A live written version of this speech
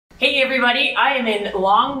Hey everybody, I am in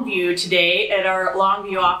Longview today at our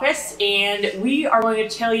Longview office, and we are going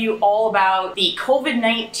to tell you all about the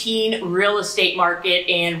COVID-19 real estate market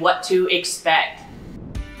and what to expect.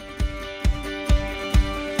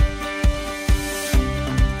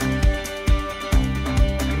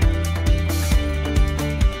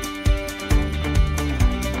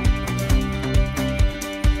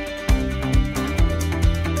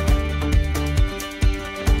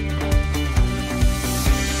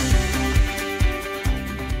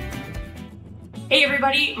 Hey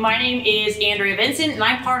everybody, my name is Andrea Vincent and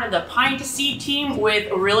I'm part of the Pine to Seed team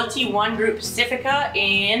with Realty One Group Pacifica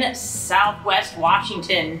in Southwest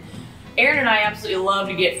Washington. Aaron and I absolutely love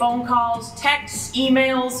to get phone calls, texts,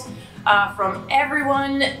 emails from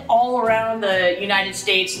everyone all around the United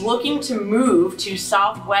States looking to move to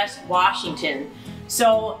Southwest Washington.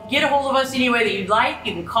 So get a hold of us any way that you'd like.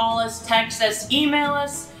 You can call us, text us, email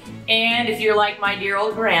us. And if you're like my dear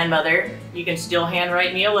old grandmother, you can still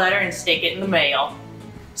handwrite me a letter and stick it in the mail.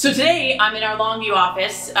 So today I'm in our Longview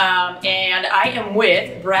office and I am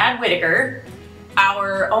with Brad Whitaker,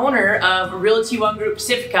 our owner of Realty One Group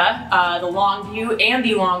Pacifica, the Longview and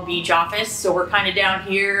the Long Beach office. So we're kind of down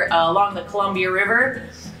here along the Columbia River.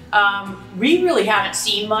 We really haven't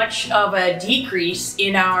seen much of a decrease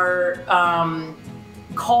in our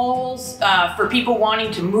calls for people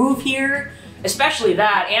wanting to move here. Especially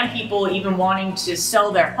that, and people even wanting to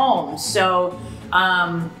sell their homes. So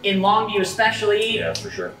in Longview especially, yeah,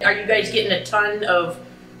 for sure. Are you guys getting a ton of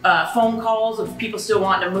phone calls of people still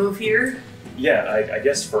wanting to move here? Yeah, I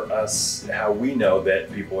guess for us, how we know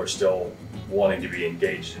that people are still wanting to be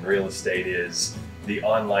engaged in real estate is the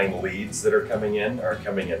online leads that are coming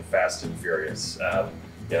in fast and furious.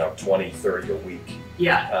 20, 30 a week.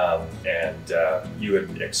 Yeah. You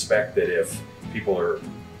would expect that if people are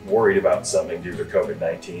worried about something due to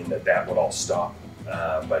COVID-19 that would all stop,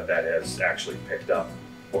 but that has actually picked up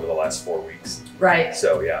over the last 4 weeks. Right.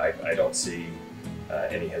 So yeah, I don't see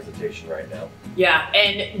any hesitation right now. Yeah,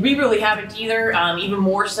 and we really haven't either, even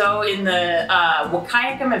more so in the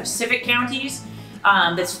Wahkiakum and Pacific counties,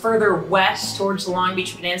 that's further west towards the Long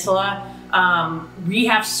Beach Peninsula. We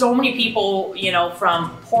have so many people,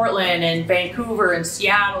 from Portland and Vancouver and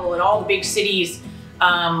Seattle and all the big cities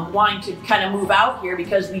wanting to kind of move out here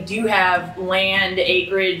because we do have land,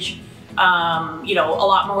 acreage, a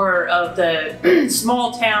lot more of the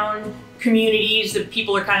small town communities that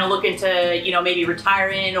people are kind of looking to, maybe retire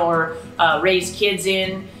in or raise kids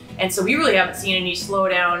in. And so we really haven't seen any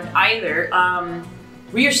slowdown either.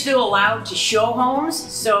 We are still allowed to show homes,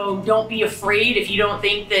 so don't be afraid if you don't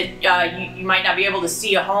think that you might not be able to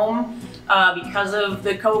see a home because of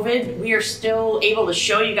the COVID. We are still able to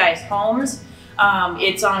show you guys homes.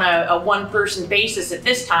 It's on a one-person basis at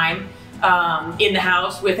this time in the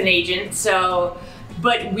house with an agent.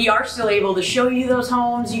 But we are still able to show you those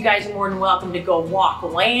homes. You guys are more than welcome to go walk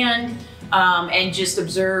land and just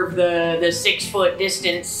observe the 6 foot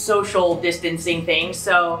distance, social distancing thing.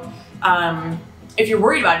 So if you're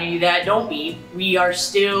worried about any of that, don't be. We are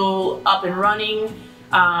still up and running,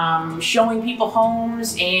 showing people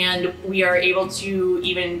homes, and we are able to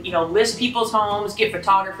even, list people's homes, get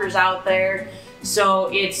photographers out there. So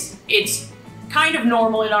it's kind of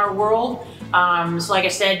normal in our world. So like I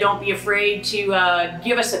said, don't be afraid to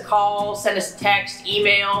give us a call, send us a text,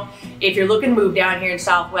 email, if you're looking to move down here in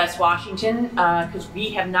Southwest Washington, because we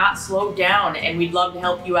have not slowed down and we'd love to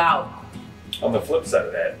help you out. On the flip side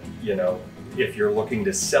of that, if you're looking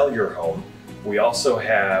to sell your home, we also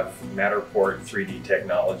have Matterport 3D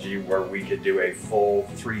technology where we could do a full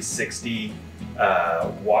 360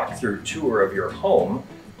 walkthrough tour of your home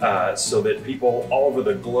so that people all over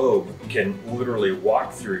the globe can literally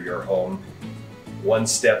walk through your home one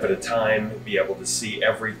step at a time, be able to see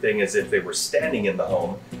everything as if they were standing in the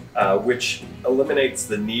home, which eliminates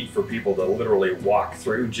the need for people to literally walk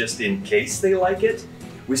through just in case they like it.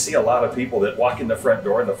 We see a lot of people that walk in the front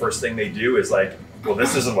door and the first thing they do is like, well,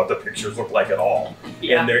 this isn't what the pictures look like at all.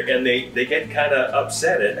 Yeah. And they get kind of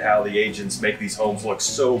upset at how the agents make these homes look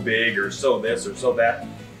so big or so this or so that.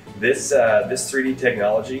 This 3D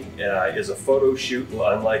technology is a photo shoot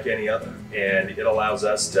unlike any other, and it allows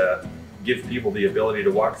us to give people the ability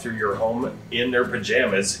to walk through your home in their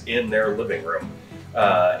pajamas in their living room.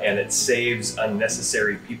 And it saves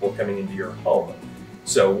unnecessary people coming into your home.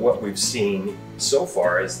 So what we've seen so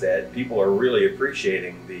far is that people are really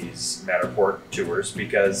appreciating these Matterport tours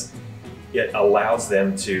because it allows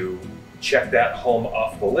them to check that home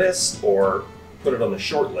off the list or put it on the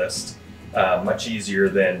short list much easier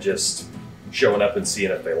than just showing up and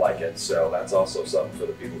seeing if they like it. So that's also something for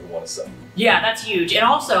the people who want to sell. Yeah, that's huge. And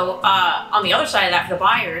also, on the other side of that, for the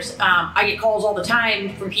buyers, I get calls all the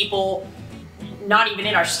time from people not even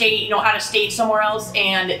in our state, out of state somewhere else,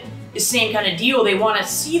 and the same kind of deal. They want to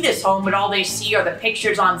see this home, but all they see are the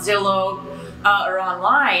pictures on Zillow or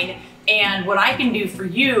online. And what I can do for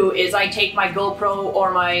you is I take my GoPro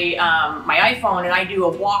or my iPhone and I do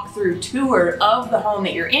a walkthrough tour of the home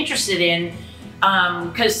that you're interested in.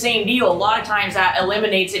 Because same deal, a lot of times that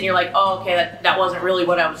eliminates it and you're like, oh, okay, that wasn't really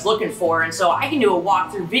what I was looking for. And so I can do a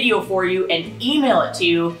walkthrough video for you and email it to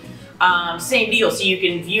you. Same deal, so you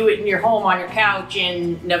can view it in your home on your couch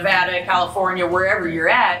in Nevada, California, wherever you're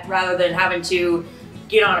at, rather than having to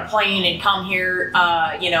get on a plane and come here,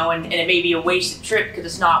 and it may be a wasted trip because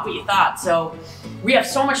it's not what you thought. So we have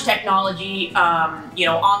so much technology.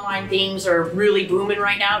 Online things are really booming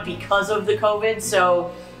right now because of the COVID.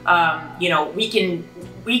 So we can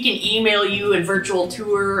email you and virtual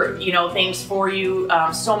tour things for you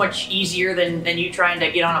so much easier than you trying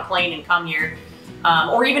to get on a plane and come here.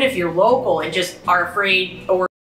 Or even if you're local and just are afraid or